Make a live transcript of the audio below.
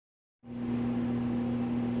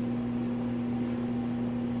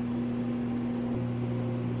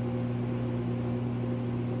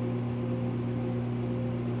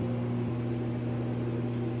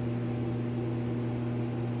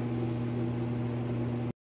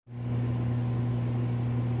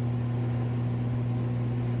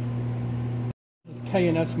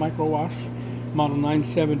K&S Micro Wash, model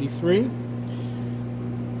 973.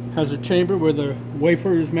 Has a chamber where the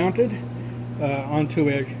wafer is mounted onto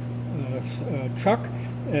a chuck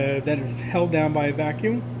that is held down by a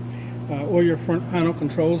vacuum. All your front panel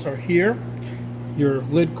controls are here. Your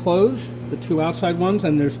lid closed, the two outside ones,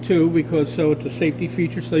 and there's two because it's a safety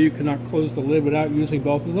feature, so you cannot close the lid without using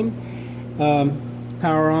both of them.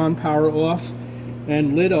 Power on, power off,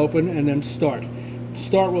 and lid open, and then start.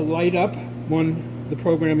 Start will light up when the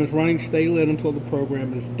program is running. Stay lit until the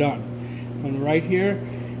program is done. On the right here,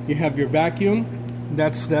 you have your vacuum.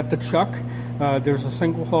 That's at the chuck. There's a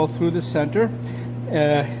single hole through the center.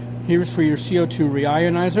 Here's for your CO2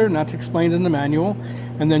 reionizer, and that's explained in the manual.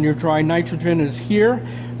 And then your dry nitrogen is here,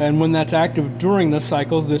 and when that's active during the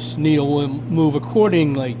cycle, this needle will move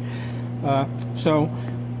accordingly. I'm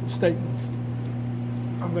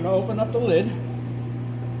going to open up the lid,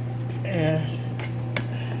 and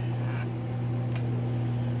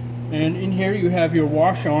in here you have your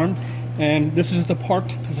wash arm, and this is the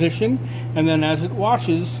parked position. And then as it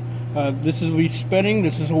washes, this will be spinning.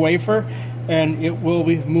 This is a wafer, and it will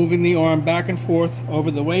be moving the arm back and forth over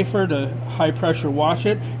the wafer to high pressure wash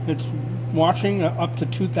it. It's washing up to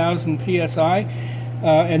 2000 psi,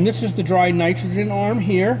 and this is the dry nitrogen arm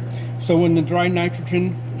here. So when the dry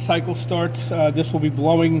nitrogen cycle starts, this will be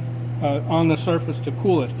blowing on the surface to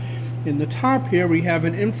cool it. In the top here we have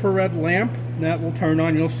an infrared lamp that will turn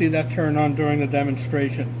on. You'll see that turn on during the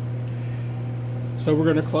demonstration. So we're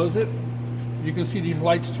going to close it. You can see these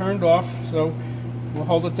lights turned off, so we'll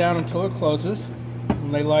hold it down until it closes.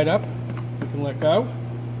 When they light up, we can let go.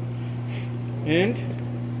 And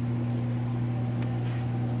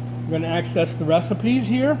we're going to access the recipes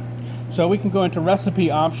here. So we can go into recipe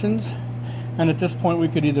options, and at this point we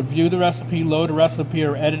could either view the recipe, load a recipe,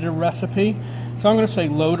 or edit a recipe. So I'm going to say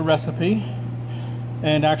load a recipe,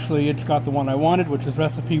 and actually it's got the one I wanted, which is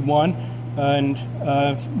recipe 1,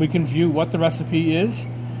 and we can view what the recipe is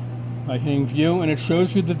by hitting view, and it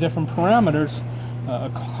shows you the different parameters.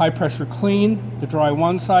 High pressure clean, the dry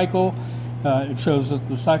 1 cycle, it shows what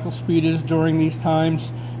the cycle speed is during these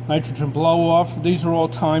times, nitrogen blow off, these are all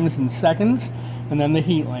times in seconds, and then the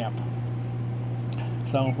heat lamp.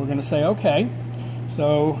 So we're going to say OK,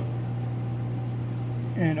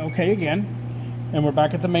 and OK again, and we're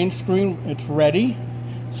back at the main screen. It's ready,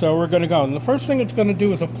 so we're going to go, and the first thing it's going to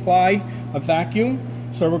do is apply a vacuum.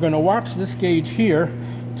 So we're going to watch this gauge here.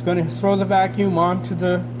 It's going to throw the vacuum onto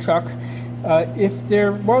the chuck. If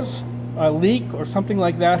there was a leak or something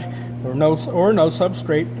like that, or no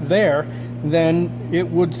substrate there, then it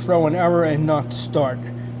would throw an error and not start.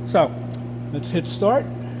 So let's hit start.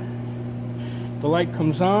 The light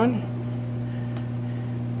comes on,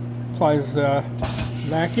 applies the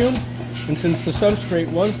vacuum, and since the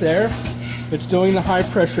substrate was there, it's doing the high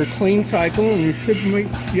pressure clean cycle, and you should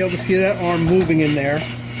be able to see that arm moving in there.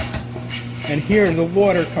 And here the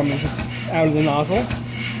water coming out of the nozzle.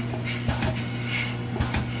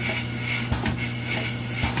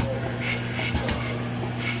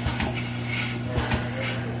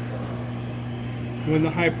 When the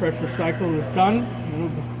high pressure cycle is done,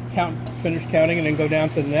 we'll finish counting and then go down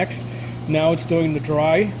to the next. Now it's doing the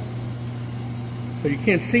dry. So you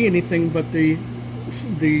can't see anything, but the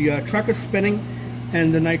truck is spinning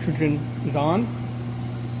and the nitrogen is on.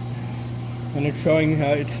 And it's showing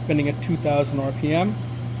it's spinning at 2000 RPM.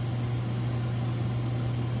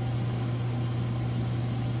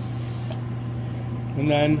 And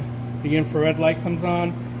then the infrared light comes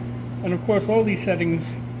on. And of course all these settings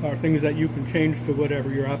are things that you can change to whatever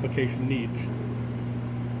your application needs.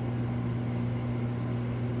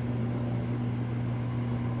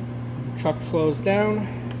 The truck slows down.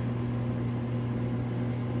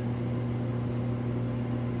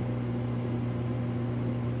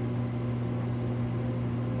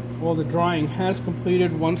 All the drying has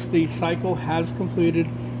completed. Once the cycle has completed,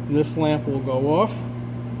 this lamp will go off.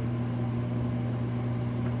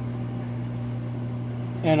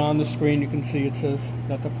 And on the screen you can see it says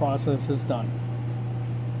that the process is done.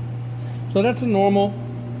 So that's a normal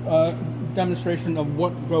demonstration of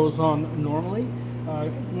what goes on normally. I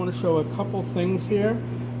want to show a couple things here.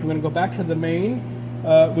 I'm going to go back to the main.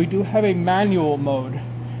 We do have a manual mode,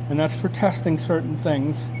 and that's for testing certain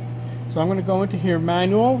things. So I'm going to go into here,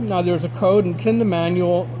 manual. Now there's a code, and it's in the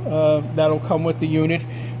manual that'll come with the unit.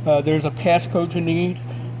 There's a passcode you need,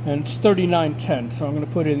 and it's 3910. So I'm going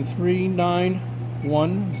to put in 3910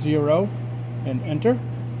 and enter.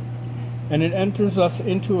 And it enters us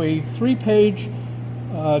into a 3-page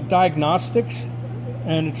diagnostics,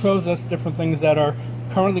 and it shows us different things that are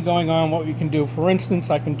currently going on, what we can do. For instance,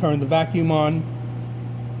 I can turn the vacuum on,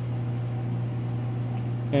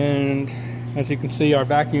 and As you can see, our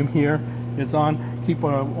vacuum here is on. Keep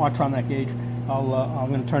a watch on that gauge. I'm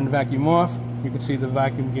going to turn the vacuum off. You can see the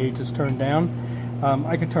vacuum gauge is turned down.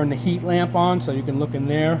 I can turn the heat lamp on so you can look in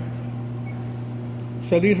there.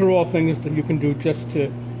 So these are all things that you can do just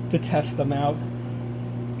to test them out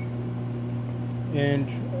and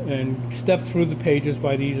step through the pages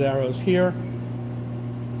by these arrows here.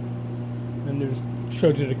 And there's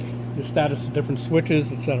shows you the status of different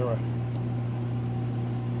switches, etc.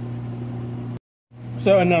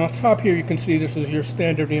 So, and on the top here you can see this is your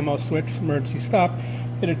standard EMO switch, emergency stop.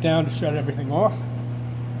 Hit it down to shut everything off.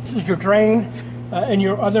 This is your drain, and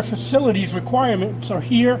your other facilities requirements are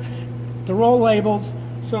here. They're all labeled.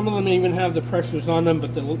 Some of them even have the pressures on them,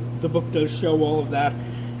 but the book does show all of that.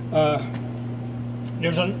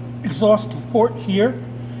 There's an exhaust port here,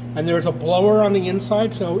 and there's a blower on the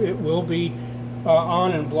inside, so it will be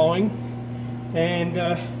on and blowing. And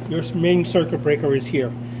your main circuit breaker is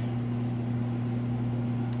here.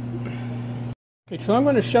 Okay, so I'm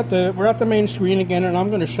going to shut we're at the main screen again, and I'm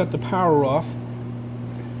going to shut the power off.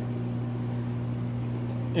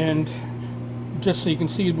 And just so you can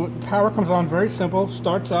see, the power comes on very simple,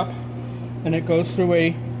 starts up, and it goes through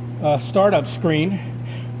a startup screen,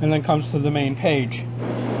 and then comes to the main page.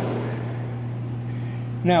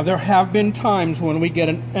 Now, there have been times when we get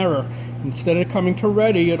an error. Instead of coming to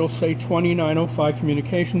ready, it'll say 2905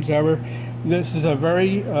 communications error. This is a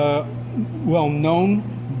very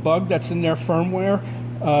well-known bug that's in their firmware.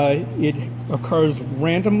 It occurs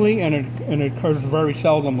randomly and it occurs very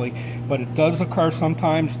seldomly, but it does occur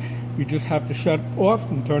sometimes. You just have to shut off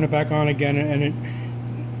and turn it back on again, and it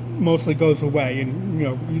mostly goes away. And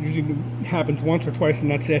usually happens once or twice, and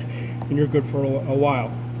that's it, and you're good for a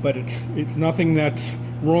while. But it's nothing that's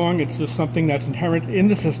wrong. It's just something that's inherent in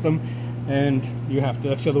the system, and you have to.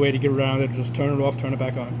 That's the other way to get around it. Just turn it off, turn it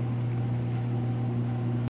back on.